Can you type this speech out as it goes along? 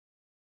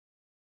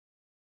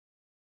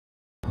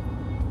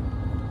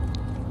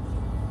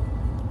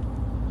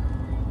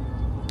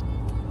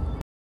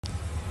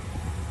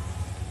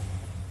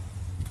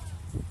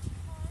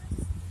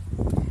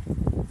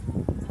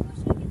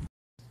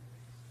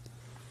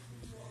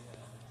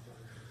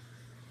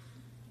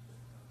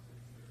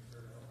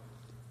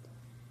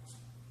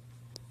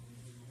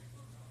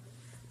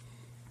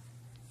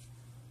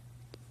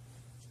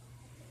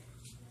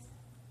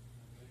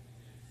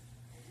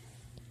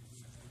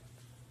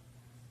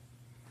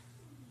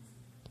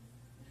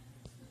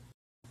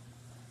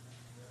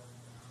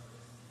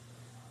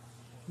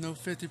No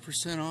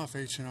 50% off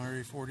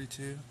H&RE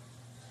 42.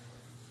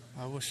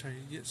 I wish I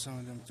could get some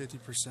of them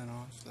 50%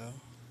 off though.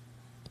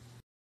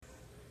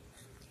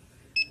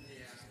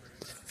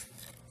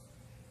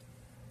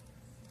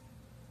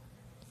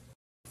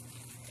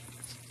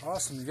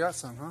 Awesome, you got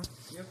some, huh?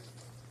 Yep.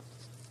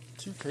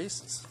 2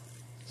 cases.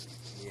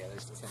 Yeah,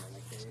 there's 10 in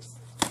the case.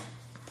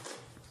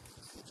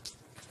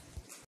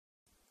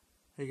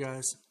 Hey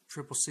guys,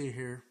 Triple C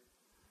here.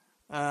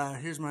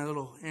 Here's my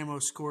little ammo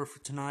score for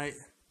tonight.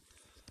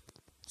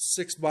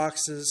 6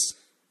 boxes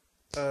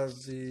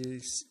of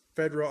the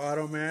Federal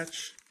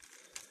AutoMatch.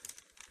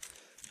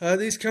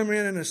 These come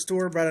in a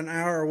store about an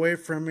hour away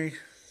from me,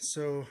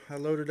 so I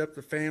loaded up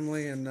the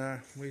family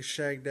and we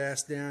shagged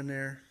ass down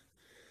there.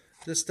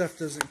 This stuff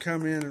doesn't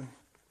come in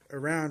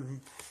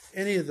around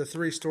any of the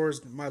 3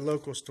 stores, my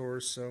local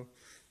stores, so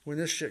when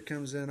this shit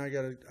comes in, I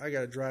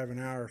gotta drive an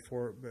hour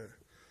for it, but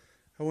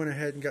I went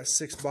ahead and got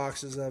 6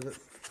 boxes of it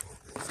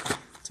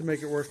to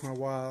make it worth my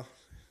while.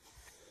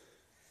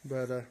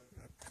 But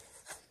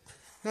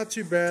not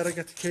too bad. I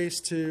got the case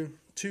too.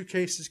 2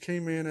 cases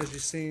came in, as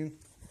you've seen.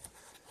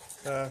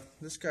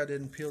 This guy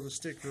didn't peel the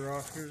sticker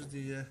off. Here's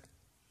the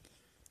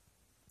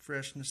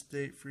freshness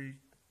date for you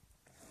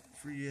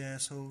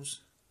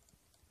assholes.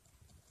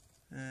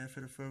 If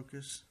it'll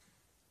focus.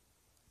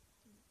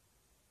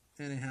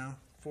 Anyhow,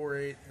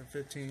 4/8 or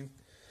 15.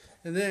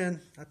 And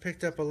then I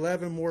picked up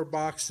 11 more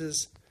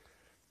boxes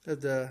of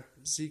the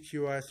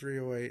ZQI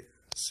 308.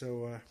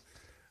 So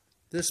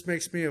this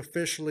makes me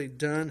officially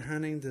done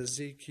hunting the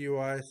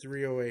ZQI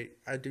 308.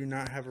 I do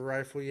not have a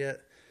rifle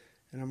yet,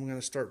 and I'm going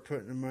to start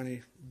putting the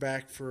money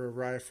back for a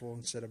rifle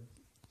instead of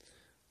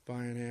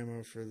buying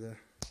ammo for the...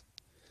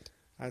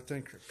 I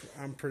think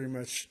I'm pretty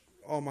much...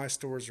 all my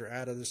stores are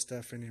out of this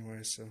stuff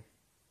anyway, so...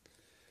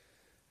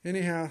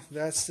 Anyhow,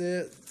 that's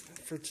it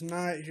for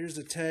tonight. Here's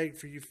the tag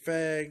for you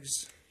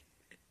fags.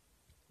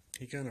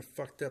 He kind of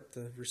fucked up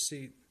the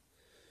receipt,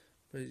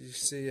 but you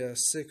see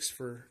 6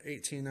 for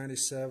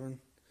 $18.97,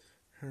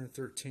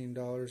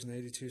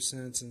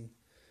 $113.82, and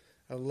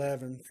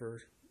 11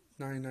 for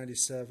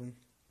 $9.97.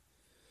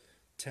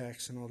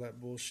 Tax and all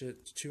that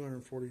bullshit.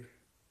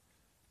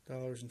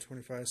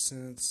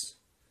 $240.25.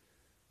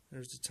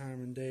 There's the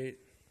time and date.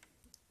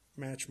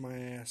 Match my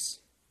ass.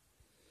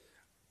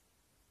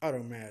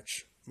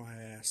 AutoMatch my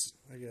ass,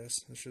 I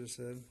guess I should have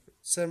said.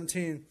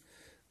 17.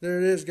 There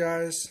it is,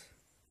 guys.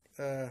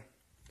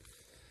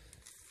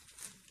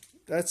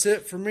 That's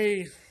it for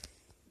me.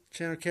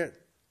 Channel Cat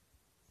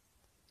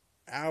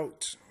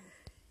out.